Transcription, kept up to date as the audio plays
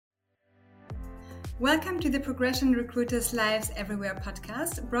Welcome to the Progression Recruiters Lives Everywhere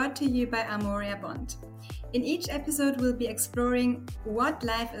podcast, brought to you by Amoria Bond. In each episode, we'll be exploring what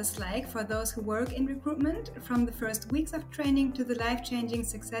life is like for those who work in recruitment, from the first weeks of training to the life-changing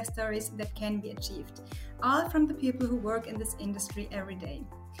success stories that can be achieved, all from the people who work in this industry every day.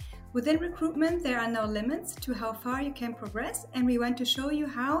 Within recruitment, there are no limits to how far you can progress, and we want to show you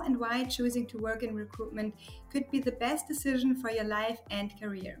how and why choosing to work in recruitment could be the best decision for your life and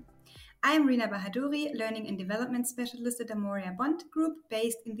career. I am Rena Bahadori, Learning and Development Specialist at Amoria Bond Group,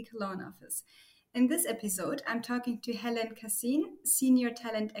 based in the Cologne office. In this episode, I'm talking to Helen Cassin, Senior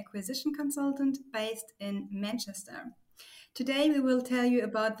Talent Acquisition Consultant based in Manchester. Today, we will tell you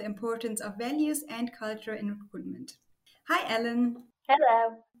about the importance of values and culture in recruitment. Hi, Helen.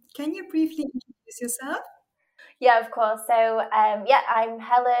 Hello. Can you briefly introduce yourself? Yeah, of course. So, I'm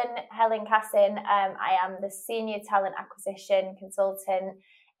Helen Cassin. I am the Senior Talent Acquisition Consultant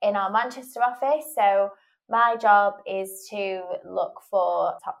in our Manchester office. So my job is to look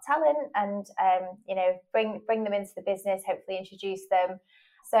for top talent and, bring them into the business, hopefully introduce them.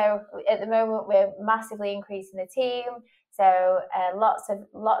 So at the moment, we're massively increasing the team. So lots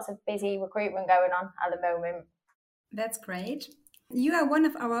of busy recruitment going on at the moment. That's great. You are one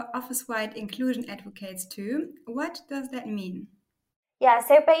of our office-wide inclusion advocates too. What does that mean? Yeah,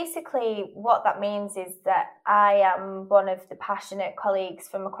 so basically what that means is that I am one of the passionate colleagues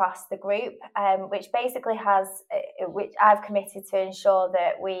from across the group, which I've committed to ensure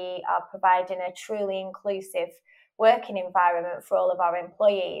that we are providing a truly inclusive working environment for all of our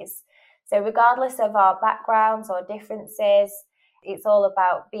employees. So regardless of our backgrounds or differences, it's all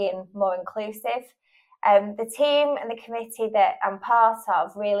about being more inclusive. The team and the committee that I'm part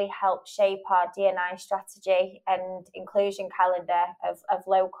of really help shape our D&I strategy and inclusion calendar of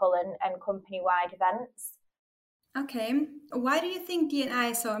local and company-wide events. Okay. Why do you think D&I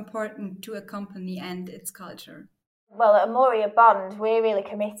is so important to a company and its culture? Well, at Amoria Bond, we're really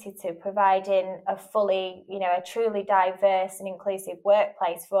committed to providing a truly diverse and inclusive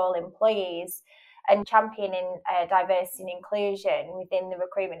workplace for all employees and championing diversity and inclusion within the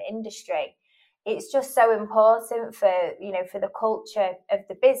recruitment industry. It's just so important for the culture of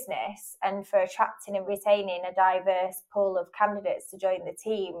the business and for attracting and retaining a diverse pool of candidates to join the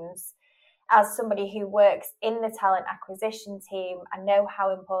teams. As somebody who works in the talent acquisition team, I know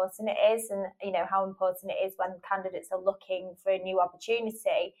how important it is, and how important it is when candidates are looking for a new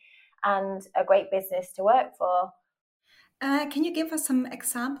opportunity and a great business to work for. Can you give us some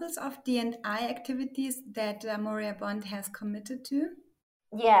examples of D&I activities that Amoria Bond has committed to?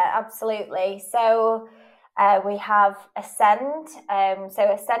 Yeah, absolutely. So we have Ascend. So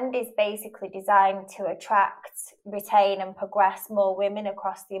Ascend is basically designed to attract, retain and progress more women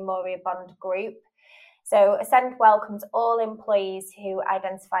across the Amoria Bond group. So Ascend welcomes all employees who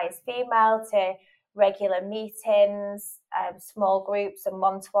identify as female to regular meetings, small groups and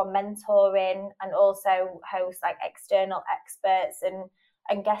one-to-one mentoring, and also hosts like external experts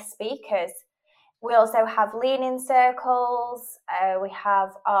and guest speakers. We also have lean-in circles. We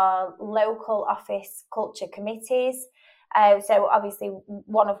have our local office culture committees. So obviously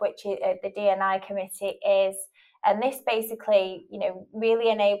one of which the D&I committee is. And this basically, really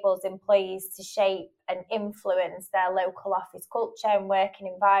enables employees to shape and influence their local office culture and working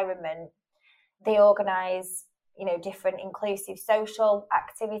environment. They organise, different inclusive social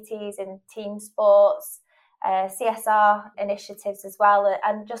activities and team sports, CSR initiatives as well,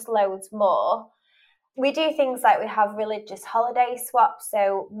 and just loads more. We do things like we have religious holiday swaps.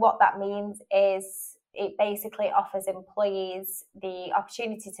 So what that means is it basically offers employees the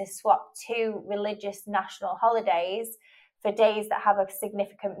opportunity to swap two religious national holidays for days that have a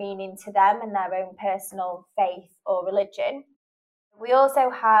significant meaning to them and their own personal faith or religion. We also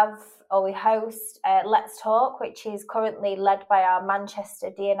we host Let's Talk, which is currently led by our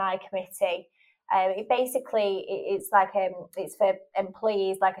Manchester D&I committee. It's for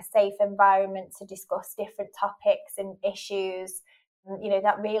employees, like a safe environment to discuss different topics and issues,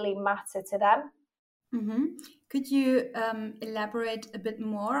 that really matter to them. Mm-hmm. Could you elaborate a bit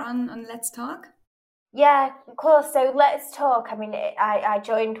more on Let's Talk? Yeah, of course. So Let's Talk. I mean, I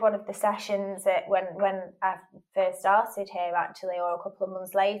joined one of the sessions when I first started here, actually, or a couple of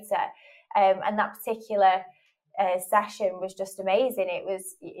months later, and that particular session was just amazing. It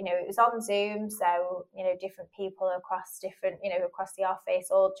was on Zoom, so different people across the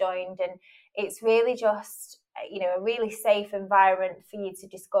office all joined, and it's really just a really safe environment for you to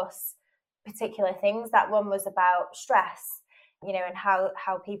discuss particular things. That one was about stress, and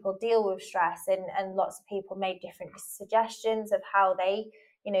how people deal with stress, and lots of people made different suggestions of how they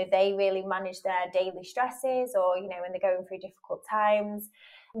really manage their daily stresses, or when they're going through difficult times.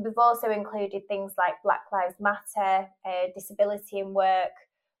 We've also included things like Black Lives Matter, disability in work,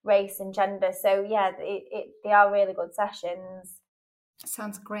 race and gender. So yeah, they are really good sessions.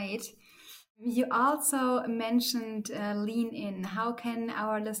 Sounds great. You also mentioned Lean In. How can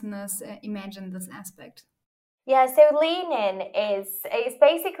our listeners imagine this aspect? Yeah, so Lean In it's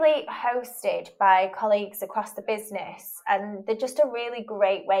basically hosted by colleagues across the business, and they're just a really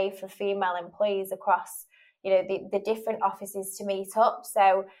great way for female employees across, the different offices to meet up.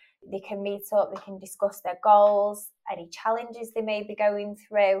 So they can meet up, they can discuss their goals, any challenges they may be going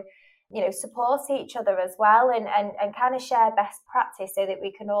through, support each other as well, and kind of share best practice so that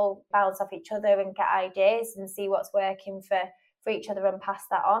we can all bounce off each other and get ideas and see what's working for each other and pass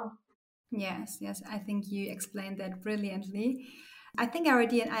that on. Yes, I think you explained that brilliantly. I think our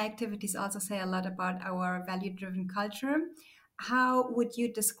D&I activities also say a lot about our value-driven culture. How would you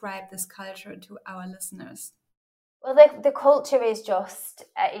describe this culture to our listeners? Well, the culture is just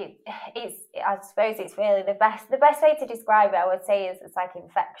it's I suppose it's really the best way to describe it, I would say, is it's like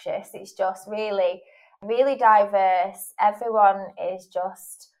infectious. It's just really really diverse. Everyone is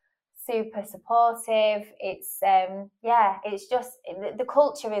just super supportive. It's just the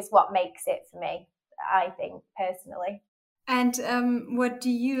culture is what makes it for me, I think, personally. And what do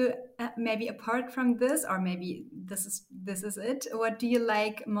you maybe apart from this, or maybe this is it? What do you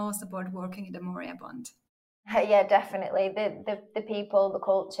like most about working at Amoria Bond? Yeah, definitely. The people, the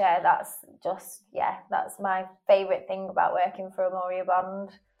culture, that's my favourite thing about working for Amoria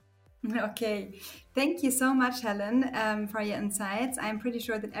Bond. Okay, thank you so much, Helen, for your insights. I'm pretty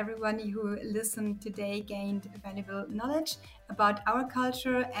sure that everyone who listened today gained valuable knowledge about our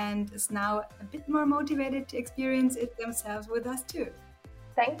culture and is now a bit more motivated to experience it themselves with us too.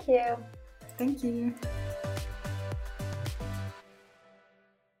 Thank you. Thank you.